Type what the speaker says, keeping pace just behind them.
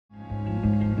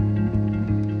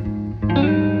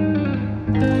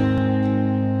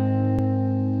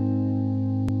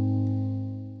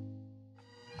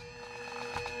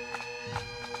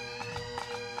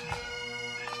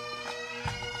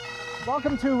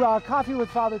Welcome to Coffee with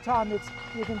Father Tom.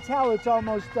 You can tell it's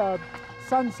almost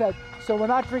sunset, so we're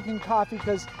not drinking coffee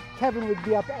because Kevin would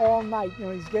be up all night. You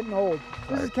know, he's getting old.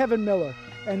 This is Kevin Miller,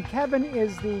 and Kevin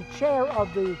is the chair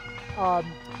of the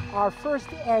our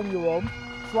first annual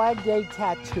Flag Day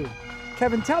Tattoo.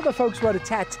 Kevin, tell the folks what a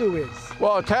tattoo is.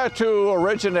 Well, a tattoo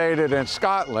originated in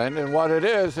Scotland, and what it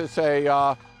is, it's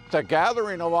a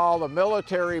gathering of all the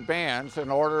military bands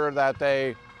in order that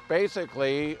they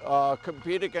basically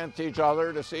compete against each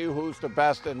other to see who's the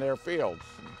best in their fields.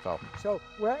 So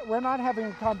we're not having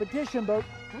a competition, but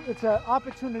it's an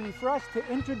opportunity for us to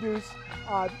introduce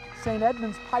St.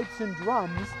 Edmunds Pipes and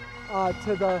Drums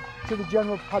to the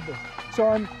general public. So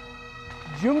on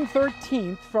June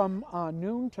 13th from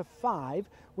noon to 5,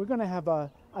 we're going to have a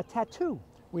tattoo.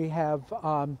 We have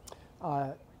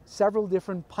several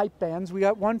different pipe bands. We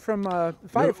got one from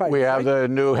firefighters. We have the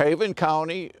New Haven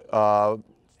County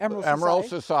Emerald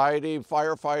Society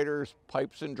Firefighters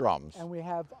Pipes and Drums. And we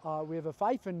have a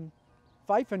fife and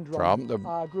drum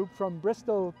group from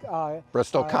Bristol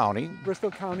County,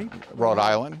 Rhode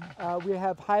Island. We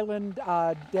have Highland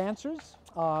dancers.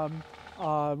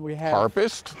 We have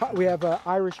harpist. We have an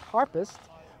Irish harpist.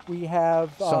 We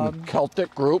have some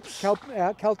Celtic groups.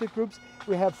 Celtic groups.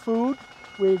 We have food.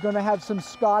 We're going to have some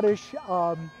Scottish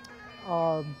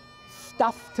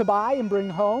stuff to buy and bring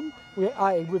home.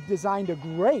 We've designed a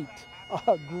great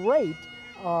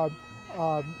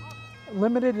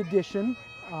limited edition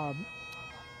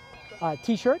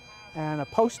T-shirt and a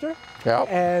poster. Yep.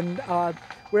 And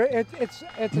it's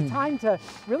a time to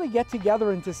really get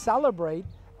together and to celebrate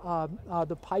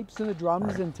the pipes and the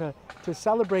drums, and to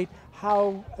celebrate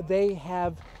how they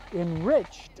have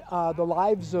enriched the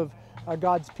lives of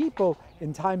God's people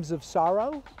in times of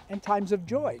sorrow and times of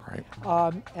joy.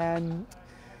 Right. And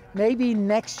maybe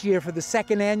next year for the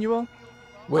second annual,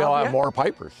 we'll have more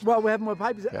pipers. Well, we'll have more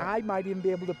pipers. Yeah. I might even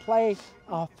be able to play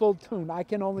a full tune. I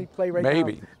can only play right now.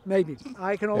 Maybe.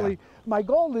 I can only. Yeah. My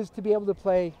goal is to be able to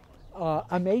play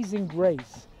Amazing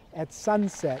Grace at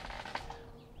sunset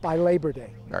by Labor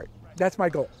Day. Right. That's my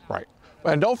goal. Right.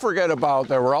 And don't forget about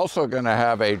that we're also going to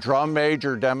have a drum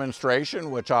major demonstration,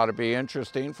 which ought to be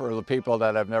interesting for the people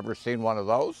that have never seen one of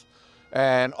those.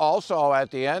 And also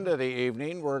at the end of the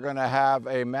evening, we're going to have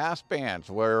a mass band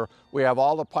where we have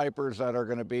all the pipers that are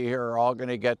going to be here are all going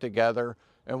to get together,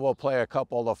 and we'll play a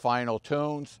couple of the final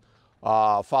tunes,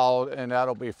 and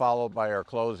that'll be followed by our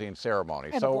closing ceremony.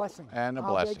 And a blessing. And a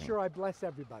blessing. I'll make sure I bless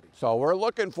everybody. So we're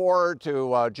looking forward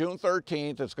to June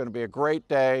 13th. It's going to be a great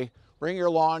day. Bring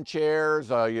your lawn chairs,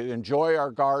 you enjoy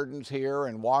our gardens here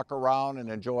and walk around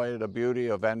and enjoy the beauty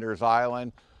of Enders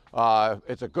Island.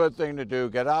 It's a good thing to do.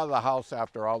 Get out of the house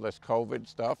after all this COVID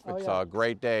stuff. It's a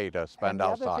great day to spend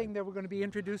outside. The other thing that we're going to be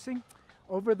introducing,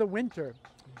 over the winter,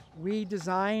 we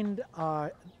designed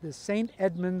the St.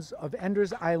 Edmunds of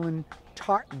Enders Island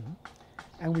tartan,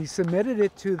 and we submitted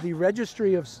it to the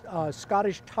Registry of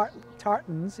Scottish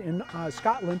Tartans in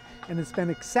Scotland, and it's been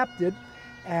accepted.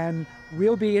 And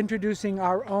we'll be introducing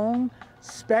our own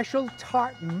special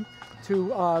tartan to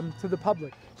the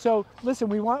public. So listen,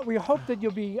 we hope that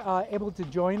you'll be able to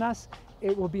join us.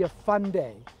 It will be a fun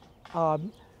day.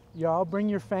 You all bring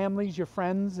your families, your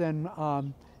friends,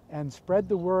 and spread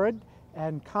the word,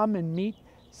 and come and meet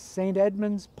St.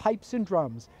 Edmunds Pipes and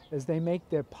Drums as they make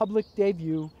their public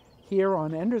debut here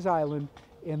on Enders Island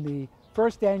in the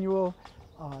first annual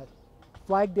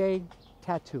Flag Day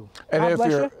Tattoo. And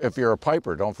if you're a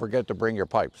piper, don't forget to bring your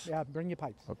pipes. Yeah, bring your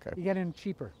pipes. Okay. You get in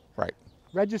cheaper. Right.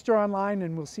 Register online,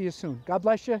 and we'll see you soon. God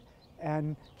bless you,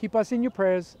 and keep us in your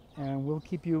prayers, and we'll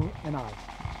keep you in ours.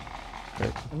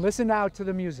 Okay. And listen now to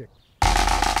the music.